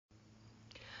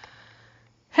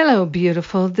Hello,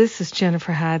 beautiful. This is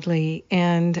Jennifer Hadley,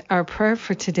 and our prayer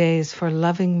for today is for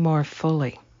loving more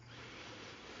fully.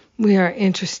 We are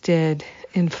interested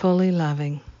in fully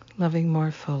loving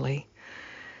more fully,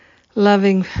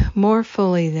 loving more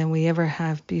fully than we ever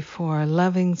have before,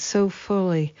 loving so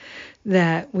fully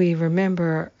that we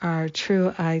remember our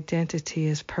true identity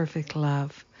as perfect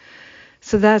love.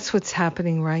 So that's what's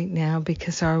happening right now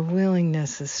because our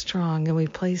willingness is strong and we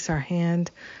place our hand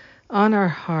on our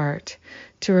heart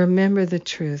to remember the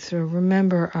truth, to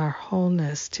remember our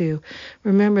wholeness, to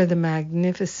remember the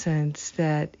magnificence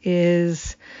that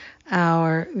is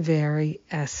our very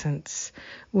essence.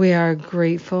 We are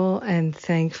grateful and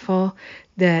thankful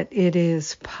that it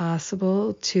is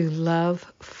possible to love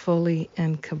fully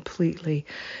and completely,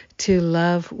 to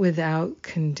love without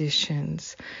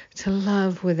conditions, to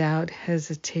love without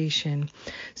hesitation.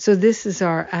 So this is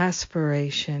our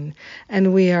aspiration,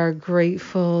 and we are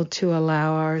grateful to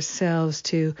allow ourselves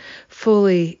to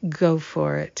fully go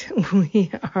for it.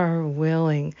 We are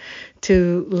willing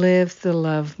to live the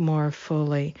love more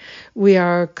fully. We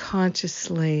are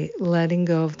consciously letting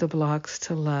go of the blocks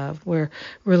to love. We're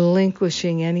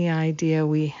relinquishing any idea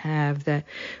we have that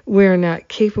we're not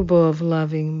capable of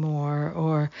loving more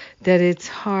or that it's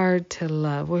hard to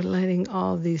love. We're letting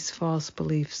all these false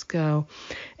beliefs go,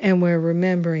 and we're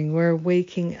remembering, we're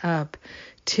waking up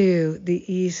to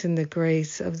the ease and the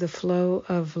grace of the flow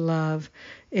of love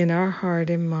in our heart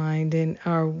and mind, in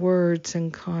our words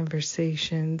and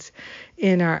conversations,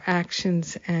 in our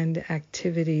actions and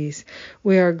activities.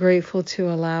 We are grateful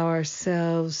to allow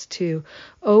ourselves to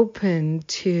open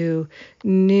to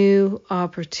new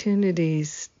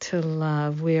opportunities to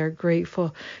love. We are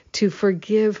grateful to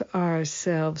forgive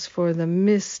ourselves for the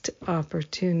missed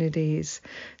opportunities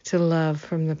to love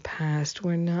from the past.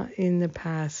 We're not in the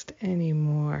past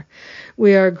anymore.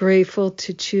 We are grateful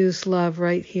to choose love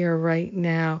right here, right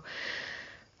now,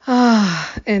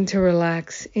 and to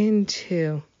relax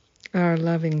into our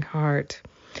loving heart.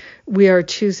 We are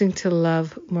choosing to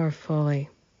love more fully,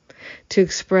 to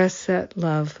express that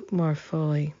love more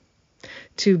fully,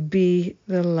 to be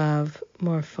the love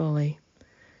more fully,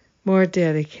 more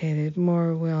dedicated,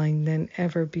 more willing than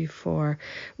ever before.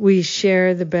 We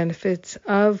share the benefits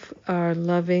of our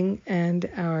loving and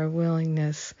our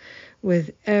willingness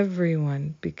with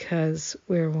everyone because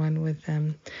we're one with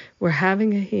them. We're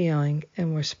having a healing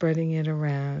and we're spreading it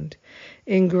around.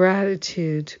 In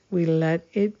gratitude, we let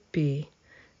it be,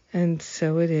 and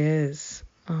so it is.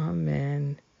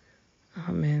 Amen.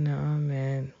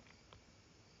 Amen.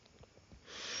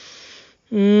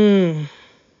 Amen.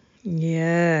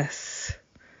 Yes.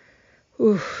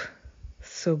 Oof,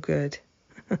 so good.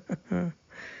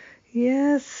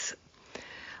 Yes.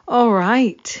 All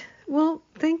right. Well,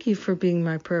 thank you for being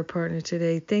my prayer partner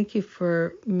today. Thank you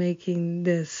for making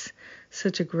this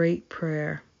such a great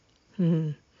prayer.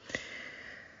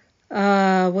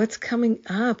 What's coming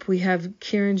up? We have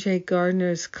Kieran J.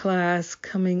 Gardner's class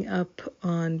coming up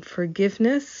on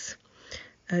forgiveness,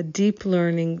 deep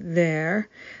learning there.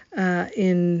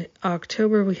 In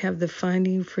October, we have the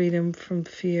Finding Freedom from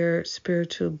Fear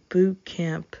Spiritual Boot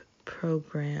Camp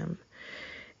program.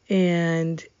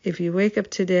 And if you wake up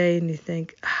today and you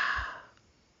think,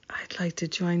 I'd like to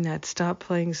join that Stop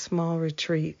Playing Small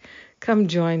retreat, come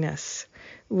join us.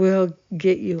 We'll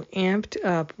get you amped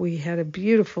up. We had a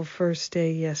beautiful first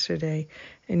day yesterday,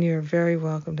 and you're very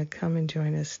welcome to come and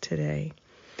join us today.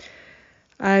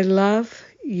 I love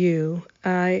you.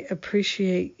 I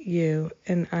appreciate you,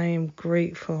 and I am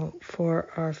grateful for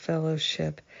our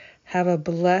fellowship. Have a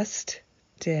blessed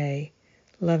day,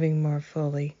 loving more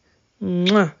fully.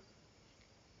 Mwah.